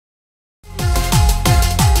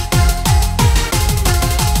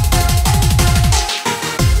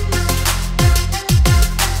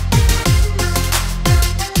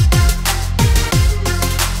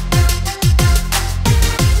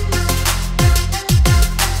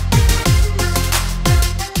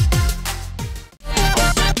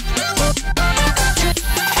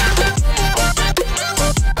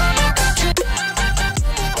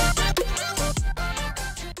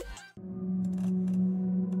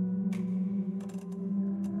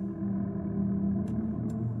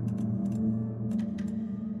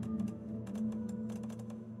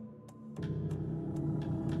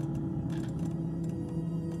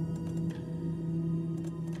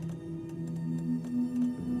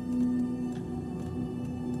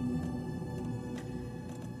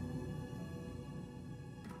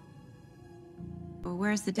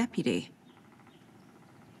as the deputy.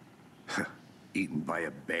 Eaten by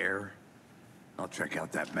a bear? I'll check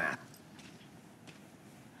out that map.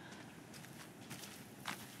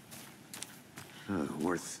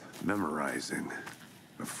 Worth memorizing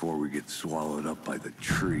before we get swallowed up by the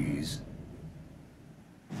trees.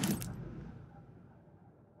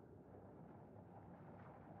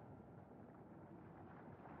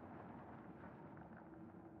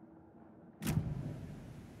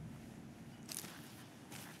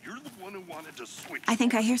 You're the one who wanted to switch. I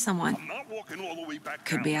think I hear someone. I'm not walking all the way back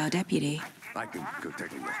Could down. be our deputy. I can go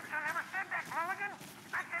take a look.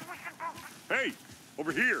 Hey,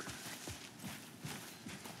 over here.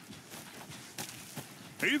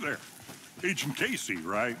 Hey there. Agent Casey,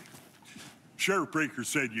 right? Sheriff Breaker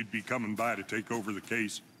said you'd be coming by to take over the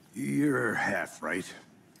case. You're half right.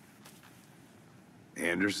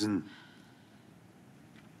 Anderson?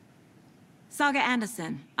 Saga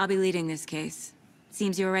Anderson. I'll be leading this case.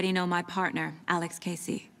 Seems you already know my partner, Alex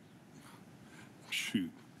Casey.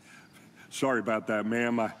 Shoot. Sorry about that,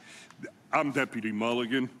 ma'am. I'm Deputy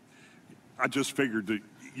Mulligan. I just figured that,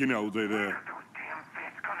 you know, that, Those damn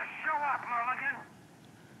feds gonna show up, Mulligan.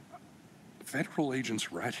 Federal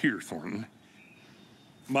agent's right here, Thornton.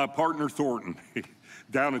 My partner, Thornton,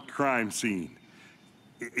 down at the crime scene.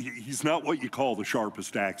 He's not what you call the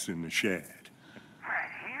sharpest axe in the shed. Right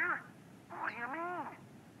here? What do you mean?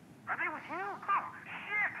 Are they with you? Oh,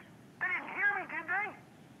 shit! They didn't hear me, did they?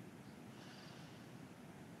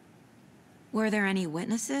 Were there any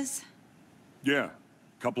witnesses? Yeah,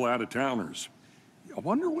 a couple out-of-towners. I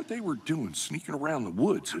wonder what they were doing sneaking around the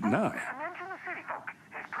woods at night. Mention the city folk.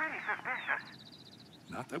 It's pretty suspicious.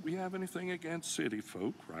 Not that we have anything against city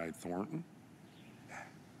folk, right, Thornton?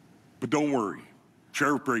 But don't worry.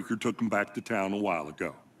 Sheriff Breaker took them back to town a while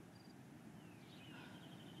ago.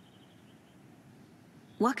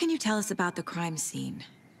 What can you tell us about the crime scene?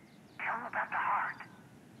 Tell them about the heart.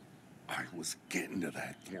 I was getting to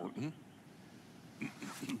that, Thornton.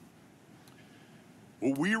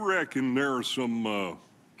 Well, we reckon there are some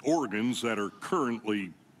organs that are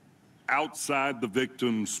currently outside the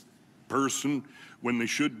victim's person when they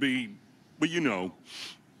should be, well, you know,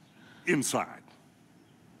 inside.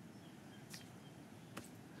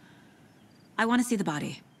 I want to see the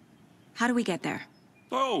body. How do we get there?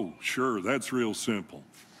 Oh, sure, that's real simple.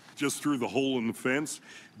 Just through the hole in the fence,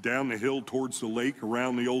 down the hill towards the lake,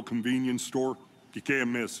 around the old convenience store. You can't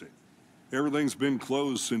miss it. Everything's been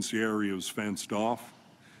closed since the area was fenced off.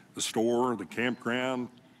 The store, the campground,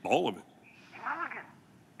 all of it. Mulligan,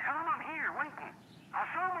 tell them I'm here waiting. I'll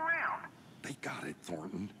show them around. They got it,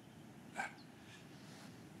 Thornton.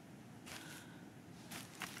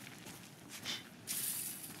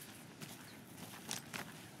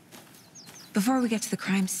 Before we get to the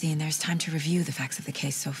crime scene, there's time to review the facts of the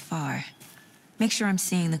case so far. Make sure I'm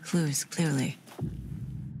seeing the clues clearly.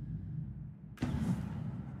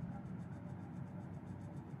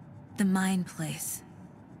 The Mind Place.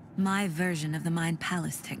 My version of the Mind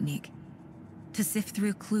Palace technique. To sift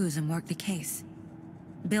through clues and work the case.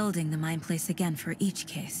 Building the Mind Place again for each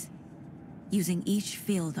case. Using each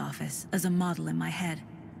field office as a model in my head.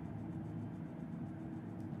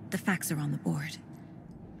 The facts are on the board.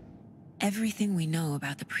 Everything we know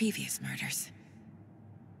about the previous murders.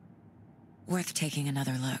 Worth taking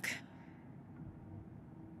another look.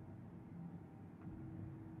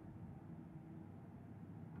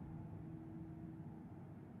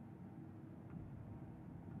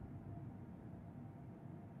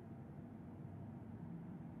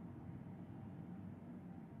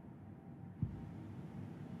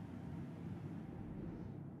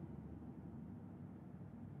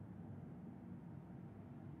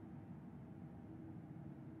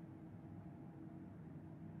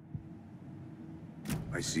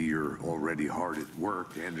 I see you're already hard at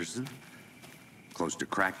work, Anderson. Close to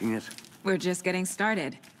cracking it? We're just getting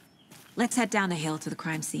started. Let's head down the hill to the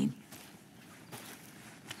crime scene.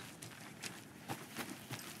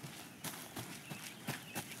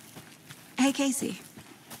 Hey, Casey.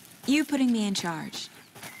 You putting me in charge.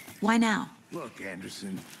 Why now? Look,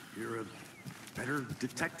 Anderson, you're a better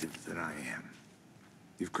detective than I am.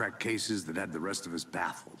 You've cracked cases that had the rest of us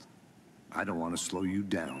baffled. I don't want to slow you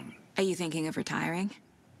down. Are you thinking of retiring?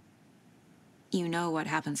 You know what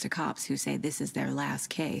happens to cops who say this is their last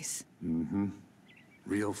case. Mm-hmm.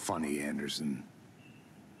 Real funny, Anderson.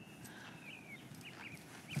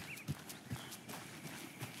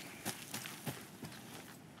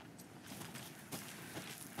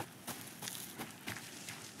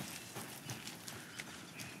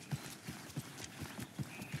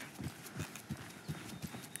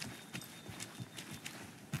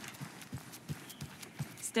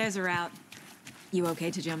 Stairs are out. You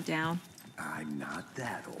okay to jump down? I'm not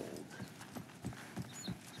that old.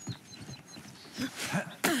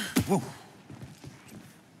 Whoa.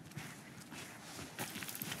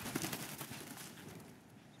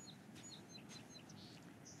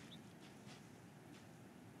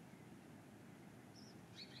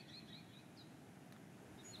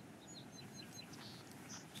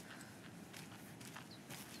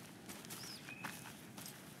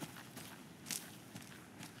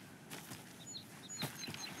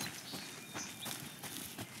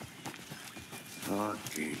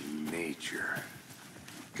 Fucking nature.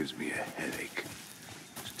 Gives me a headache.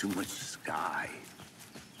 There's too much sky.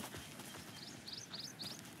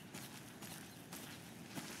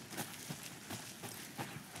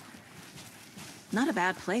 Not a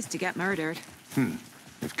bad place to get murdered.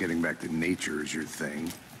 If getting back to nature is your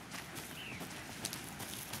thing.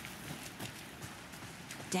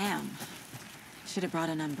 Damn. Should have brought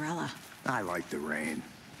an umbrella. I like the rain.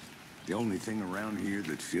 The only thing around here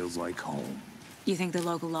that feels like home. You think the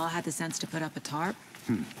local law had the sense to put up a tarp?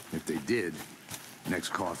 If they did, next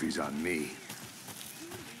coffee's on me.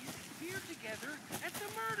 Here together at the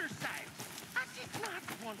murder site. I did not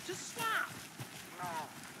want to swap. No,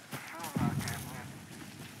 sure not, Edwin.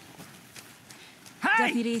 Hey!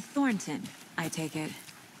 Deputy Thornton, I take it.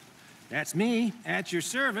 That's me, at your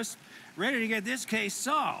service, ready to get this case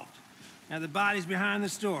solved. Now the body's behind the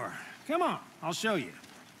store. Come on, I'll show you.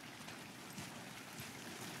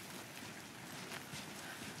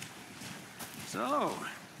 So,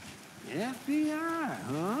 FBI,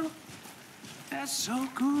 huh? That's so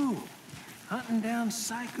cool. Hunting down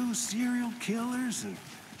psycho serial killers and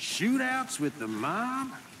shootouts with the mob.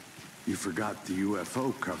 You forgot the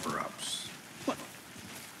UFO cover-ups. What?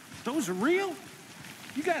 Those are real?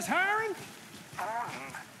 You guys hiring?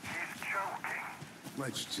 Thornton, he's joking.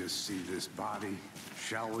 Let's just see this body,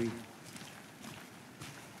 shall we?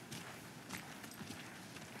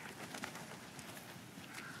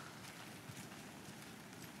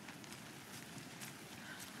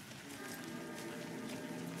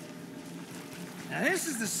 Now, this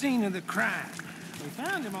is the scene of the crime. We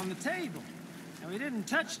found him on the table. And we didn't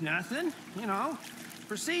touch nothing, you know,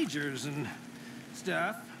 procedures and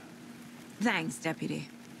stuff. Thanks, Deputy.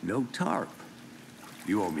 No tarp.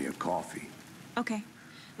 You owe me a coffee. Okay.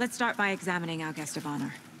 Let's start by examining our guest of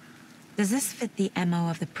honor. Does this fit the MO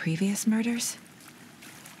of the previous murders?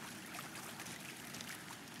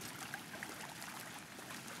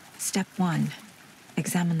 Step 1.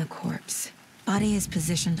 Examine the corpse. Body is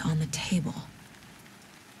positioned on the table.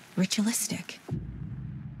 Ritualistic.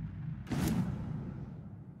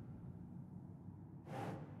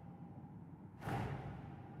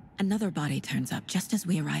 Another body turns up just as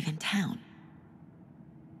we arrive in town.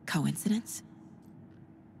 Coincidence?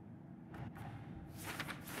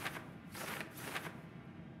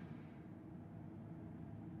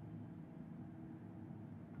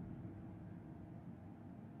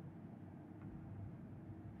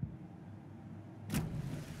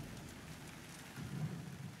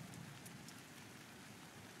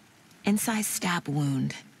 Incised stab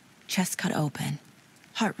wound, chest cut open,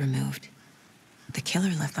 heart removed. The killer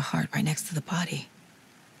left the heart right next to the body.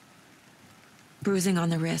 Bruising on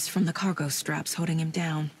the wrist from the cargo straps holding him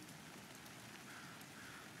down.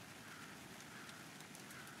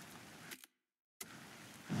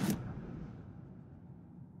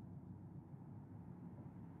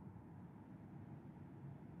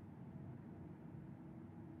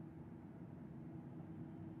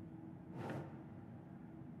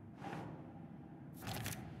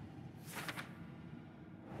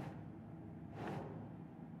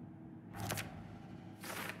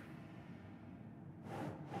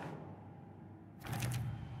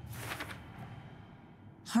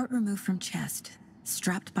 Heart removed from chest,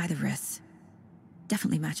 strapped by the wrists.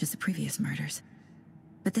 Definitely matches the previous murders.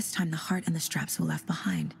 But this time the heart and the straps were left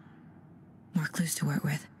behind. More clues to work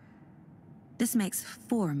with. This makes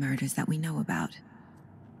 4 murders that we know about.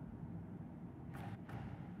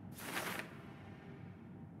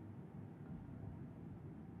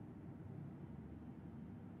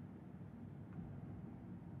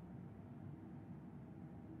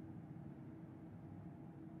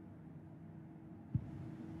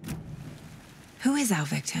 Who is our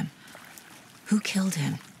victim? Who killed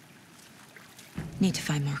him? Need to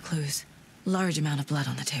find more clues. Large amount of blood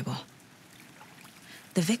on the table.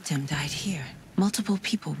 The victim died here. Multiple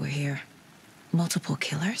people were here. Multiple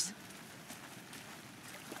killers?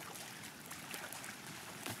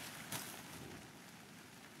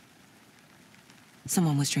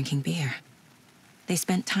 Someone was drinking beer. They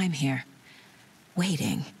spent time here,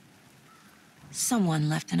 waiting. Someone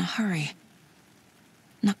left in a hurry.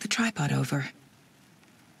 Knocked the tripod over.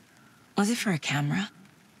 Was it for a camera?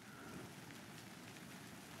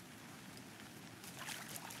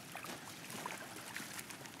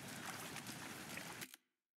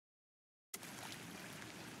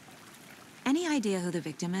 Any idea who the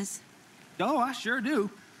victim is? Oh, I sure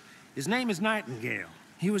do. His name is Nightingale.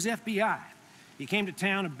 He was FBI. He came to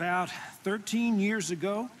town about 13 years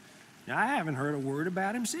ago. Now, I haven't heard a word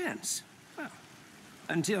about him since. Well,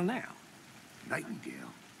 until now.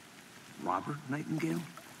 Nightingale? Robert Nightingale?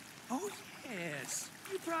 Oh, yes.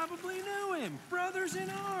 You probably knew him. Brothers in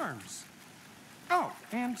arms. Oh,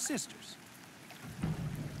 and sisters.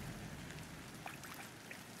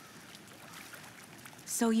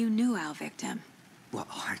 So you knew our victim? Well,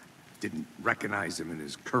 I didn't recognize him in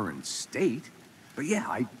his current state. But yeah,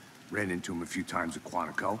 I ran into him a few times at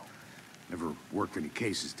Quantico. Never worked any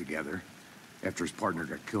cases together. After his partner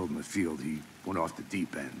got killed in the field, he went off the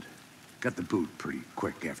deep end. Got the boot pretty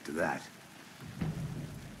quick after that.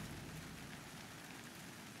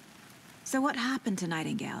 So what happened to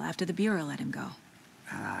Nightingale after the Bureau let him go?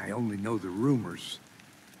 I only know the rumors.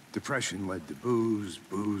 Depression led to booze,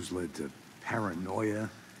 booze led to paranoia.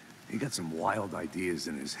 He got some wild ideas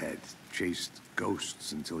in his head, chased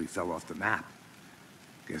ghosts until he fell off the map.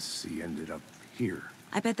 Guess he ended up here.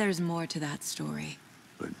 I bet there's more to that story.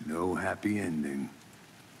 But no happy ending.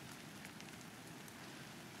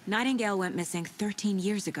 Nightingale went missing 13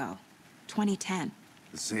 years ago, 2010.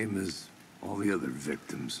 The same as all the other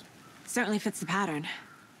victims. Certainly fits the pattern.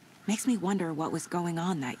 Makes me wonder what was going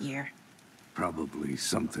on that year. Probably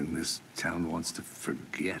something this town wants to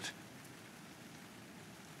forget.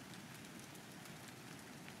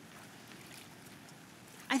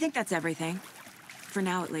 I think that's everything. For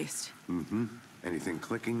now, at least. Mm-hmm. Anything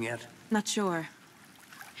clicking yet? Not sure.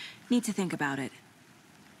 Need to think about it.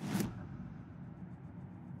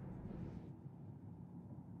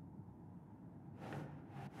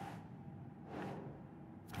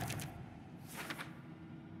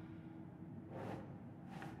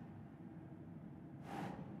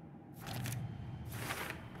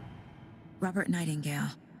 Robert Nightingale,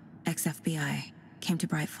 ex-FBI, came to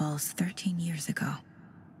Bright Falls 13 years ago.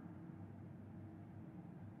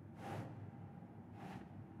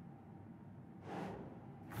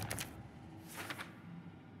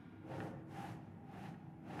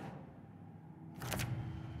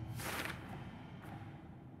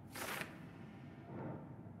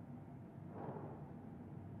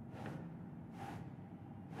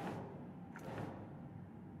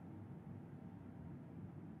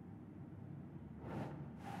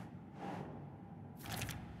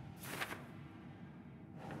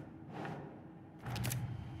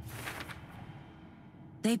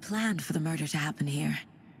 They planned for the murder to happen here,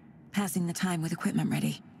 passing the time with equipment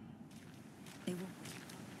ready. They will...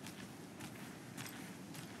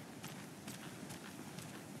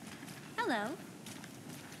 Hello.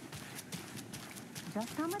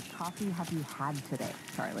 Just how much coffee have you had today,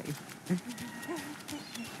 Charlie?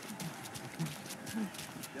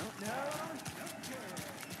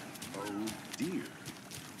 Oh dear.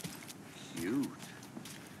 Cute.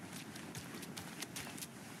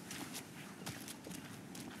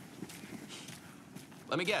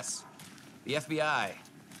 Let me guess. The FBI.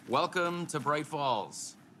 Welcome to Bright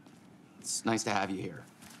Falls. It's nice to have you here.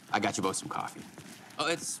 I got you both some coffee. Oh,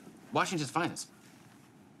 it's Washington's finest.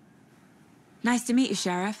 Nice to meet you,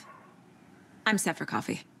 Sheriff. I'm set for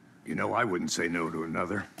coffee. You know, I wouldn't say no to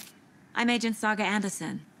another. I'm Agent Saga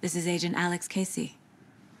Anderson. This is Agent Alex Casey.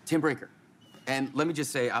 Tim Brinker. And let me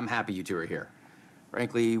just say, I'm happy you two are here.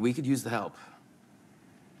 Frankly, we could use the help.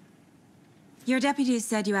 Your deputies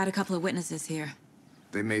said you had a couple of witnesses here.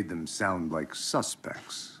 They made them sound like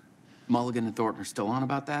suspects. Mulligan and Thornton are still on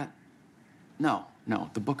about that? No,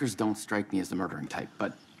 the Bookers don't strike me as the murdering type,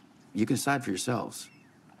 but you can decide for yourselves.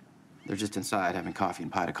 They're just inside having coffee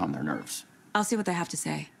and pie to calm their nerves. I'll see what they have to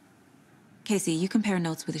say. Casey, you compare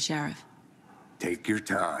notes with the sheriff. Take your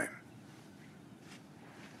time.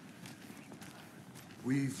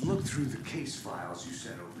 We've looked through the case files you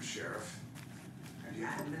sent over, Sheriff. Have you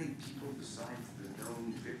had many people besides the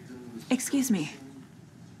known victims? Excuse me.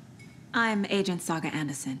 I'm Agent Saga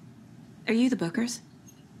Anderson. Are you the Bookers?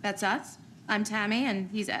 That's us. I'm Tammy, and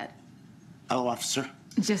he's Ed. Hello, officer.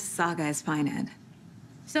 Just Saga is fine, Ed.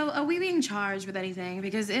 So, are we being charged with anything?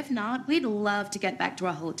 Because if not, we'd love to get back to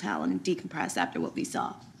our hotel and decompress after what we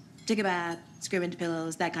saw. Take a bath, scream into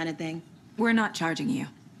pillows, that kind of thing. We're not charging you.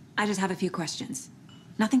 I just have a few questions.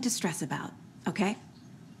 Nothing to stress about, okay?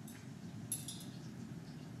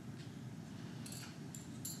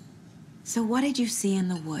 So what did you see in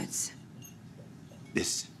the woods?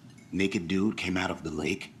 This naked dude came out of the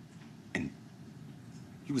lake, and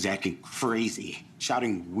He was acting crazy,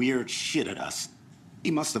 shouting weird shit at us.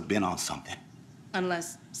 He must have been on something.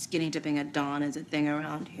 Unless skinny dipping at dawn is a thing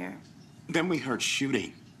around here. Then we heard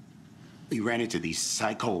shooting. We ran into these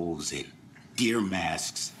psychos in deer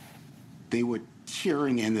masks. They were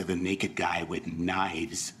tearing into the naked guy with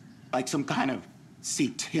knives, like some kind of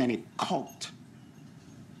satanic cult.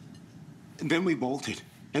 And then we bolted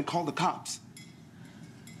and called the cops.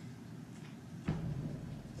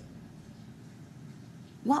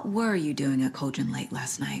 What were you doing at Cauldron Lake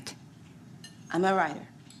last night? I'm a writer.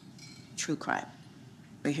 True crime.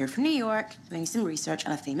 We're here from New York, doing some research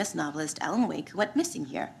on a famous novelist, Alan Wake, who went missing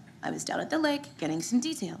here. I was down at the lake, getting some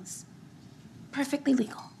details. Perfectly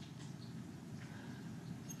legal.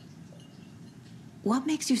 What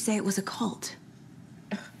makes you say it was a cult?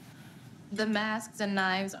 The masks and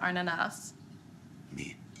knives aren't enough.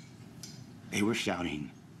 They were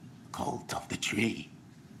shouting, "Cult of the tree,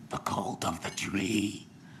 the cult of the tree,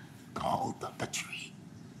 cult of the tree."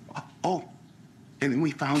 Oh, and then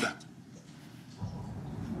we found out.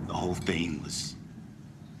 The whole thing was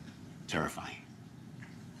terrifying.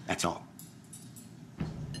 That's all.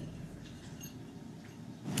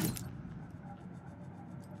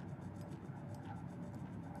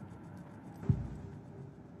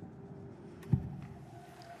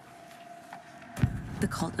 The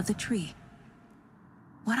cult of the tree.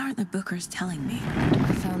 What are the Bookers telling me?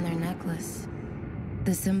 I found their necklace.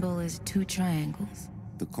 The symbol is 2 triangles.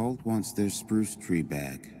 The cult wants their spruce tree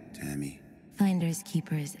back, Tammy. Finders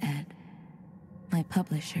keepers, Ed. My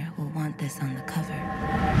publisher will want this on the cover.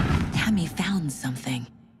 Tammy found something.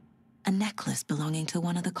 A necklace belonging to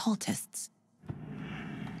one of the cultists.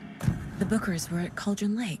 The Bookers were at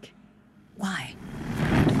Cauldron Lake. Why?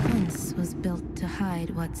 The fence was built to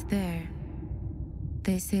hide what's there.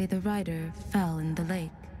 They say the writer fell in the lake.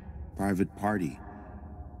 Private party.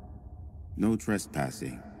 No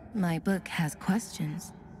trespassing. My book has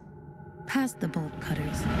questions. Past the bolt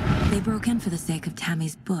cutters. They broke in for the sake of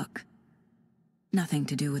Tammy's book. Nothing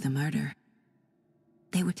to do with a murder.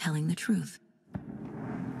 They were telling the truth.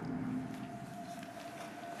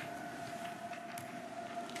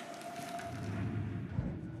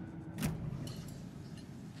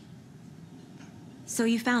 So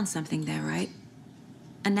you found something there, right?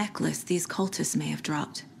 A necklace these cultists may have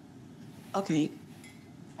dropped. Okay.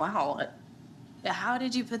 Wow. How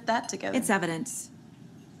did you put that together? It's evidence.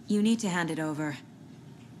 You need to hand it over.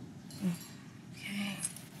 Okay.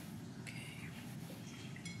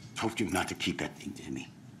 Told you not to keep that thing to me.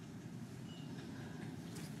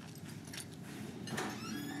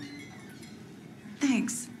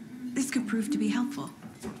 Thanks. This could prove to be helpful.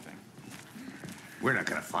 We're not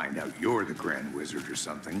gonna find out you're the Grand Wizard or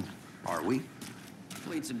something, are we?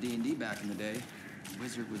 Played some D&D back in the day.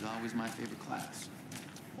 Wizard was always my favorite class.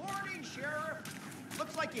 Morning, Sheriff.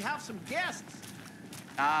 Looks like you have some guests.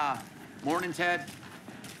 Morning, Ted.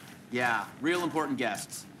 Yeah, real important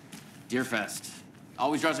guests. Deerfest.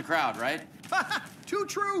 Always draws a crowd, right? Too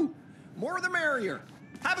true. More the merrier.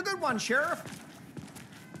 Have a good one, Sheriff.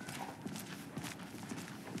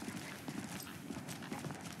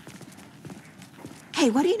 Hey,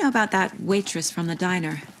 what do you know about that waitress from the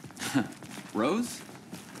diner? Rose?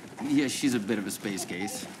 Yeah, she's a bit of a space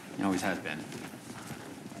case. Always has been.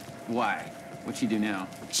 Why? What'd she do now?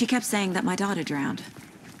 She kept saying that my daughter drowned.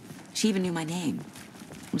 She even knew my name.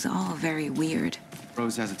 It was all very weird.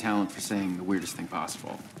 Rose has a talent for saying the weirdest thing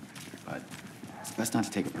possible. But it's best not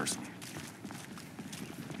to take it personally.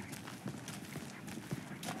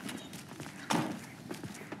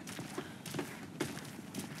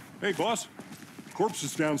 Hey, boss. Corpse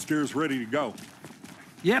is downstairs ready to go.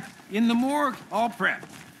 Yep, in the morgue, all prepped.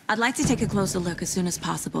 I'd like to take a closer look as soon as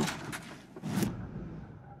possible.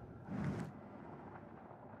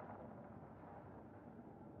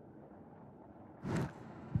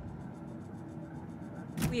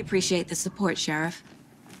 We appreciate the support, Sheriff.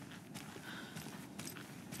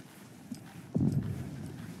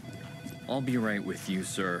 I'll be right with you,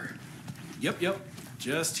 sir. Yep.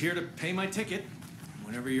 Just here to pay my ticket.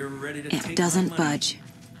 Whenever you're ready to take my money. It doesn't budge.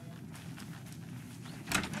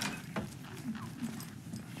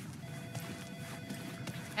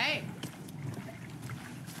 Hey.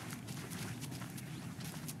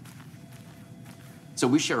 So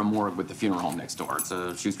we share a morgue with the funeral home next door. It's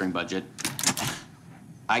a shoestring budget.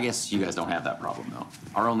 I guess you guys don't have that problem, though.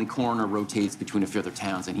 Our only coroner rotates between a few other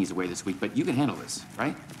towns, and he's away this week, but you can handle this,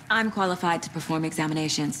 right? I'm qualified to perform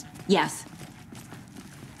examinations. Yes.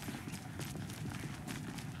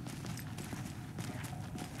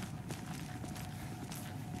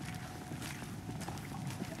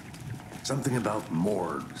 Something about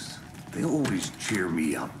morgues. They always cheer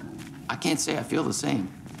me up. I can't say I feel the same.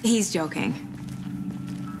 He's joking.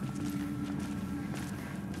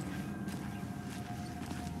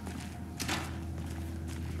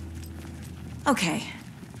 Okay.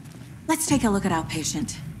 Let's take a look at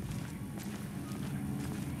outpatient.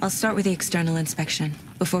 I'll start with the external inspection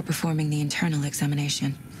before performing the internal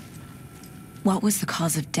examination. What was the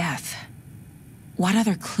cause of death? What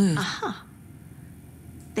other clues? Aha.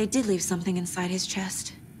 They did leave something inside his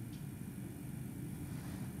chest.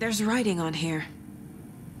 There's writing on here.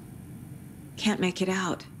 Can't make it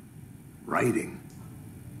out. Writing?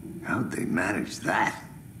 How'd they manage that?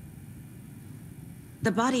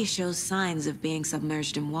 The body shows signs of being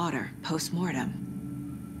submerged in water post-mortem.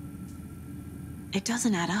 It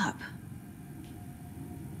doesn't add up.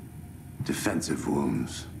 Defensive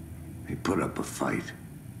wounds. He put up a fight.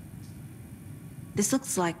 This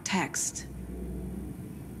looks like text.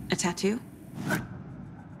 A tattoo?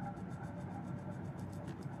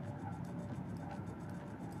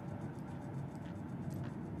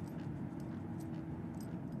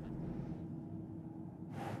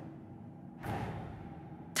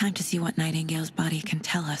 Time to see what Nightingale's body can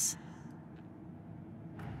tell us.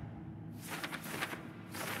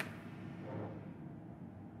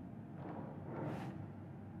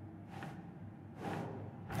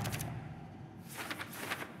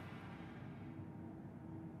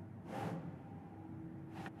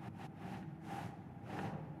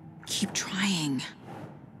 Keep trying.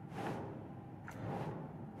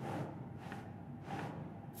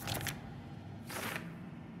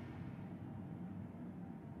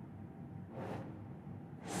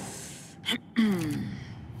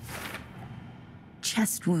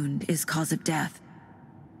 Chest wound is cause of death,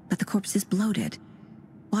 but the corpse is bloated,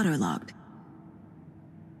 waterlogged.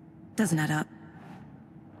 Doesn't add up.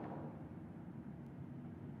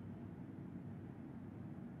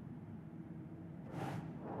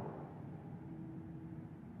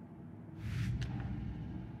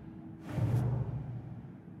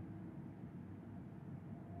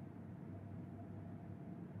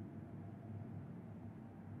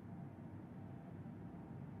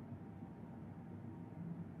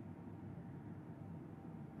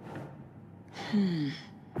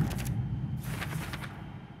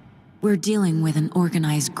 We're dealing with an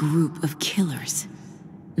organized group of killers,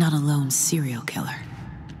 not a lone serial killer.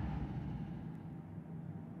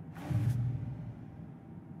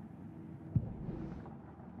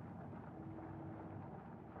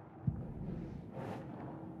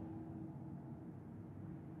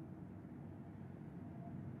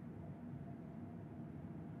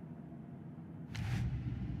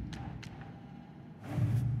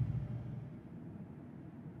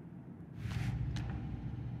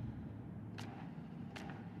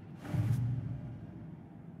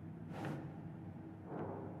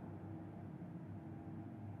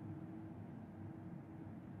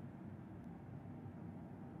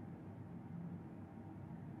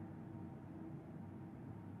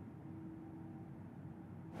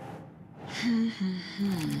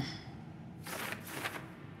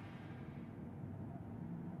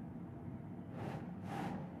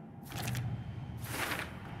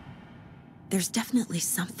 There's definitely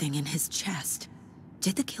something in his chest.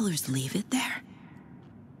 Did the killers leave it there?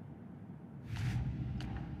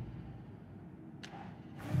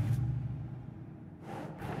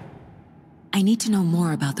 I need to know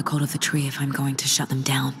more about the code of the tree if I'm going to shut them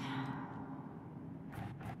down.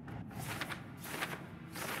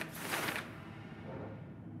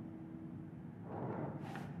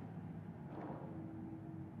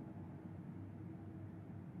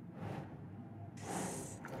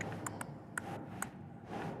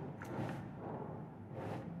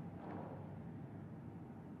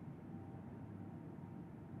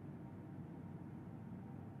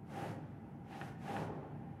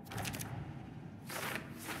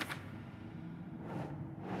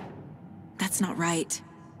 That's not right.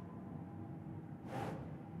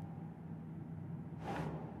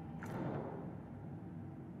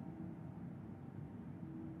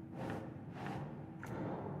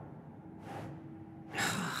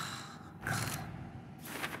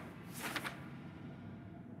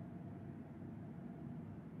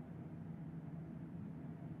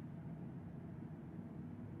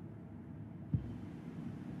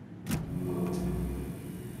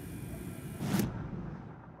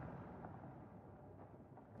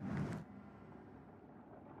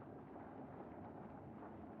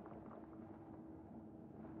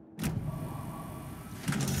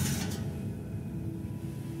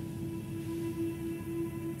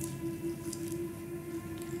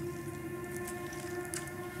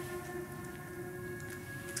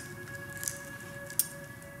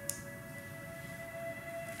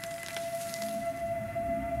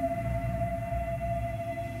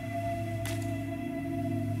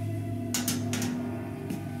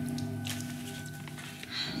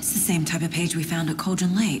 It's the same type of page we found at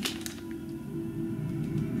Cauldron Lake.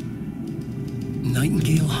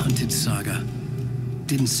 Nightingale hunted Saga.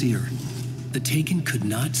 Didn't see her. The Taken could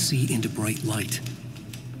not see into bright light.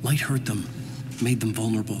 Light hurt them, made them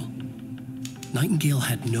vulnerable. Nightingale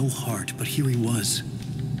had no heart, but here he was,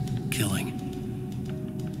 killing.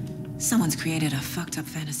 Someone's created a fucked up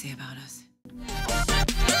fantasy about us.